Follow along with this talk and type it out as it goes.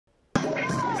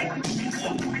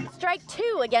Strike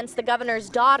two against the governor's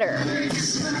daughter.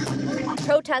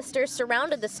 Protesters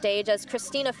surrounded the stage as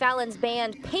Christina Fallon's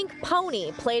band Pink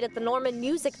Pony played at the Norman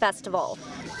Music Festival.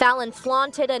 Fallon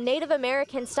flaunted a Native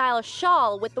American-style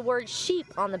shawl with the word sheep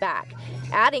on the back.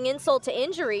 Adding insult to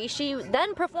injury, she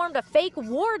then performed a fake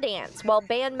war dance while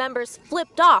band members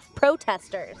flipped off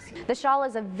protesters. The shawl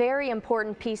is a very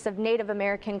important piece of Native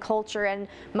American culture, and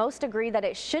most agree that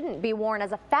it shouldn't be worn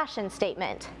as a fashion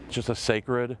statement. It's just a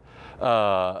sacred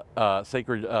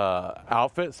outfit,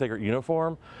 sacred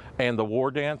uniform, and the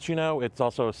war dance, you know, it's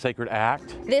also a sacred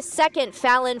act. This second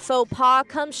Fallon faux pas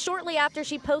comes shortly after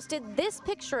she posted this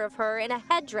picture of her in a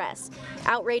headdress,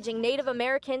 outraging Native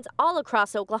Americans all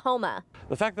across Oklahoma.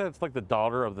 The fact that it's like the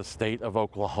daughter of the state of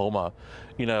Oklahoma,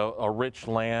 you know, a rich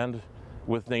land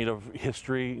with Native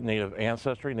history, Native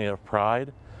ancestry, Native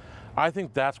pride, I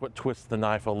think that's what twists the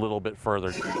knife a little bit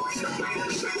further.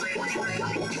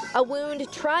 A wound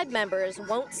tribe members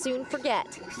won't soon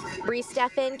forget. Bree,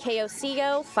 Steffen,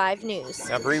 KOCO 5 News.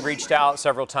 Now, Bree reached out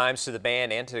several times to the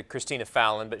band and to Christina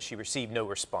Fallon, but she received no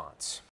response.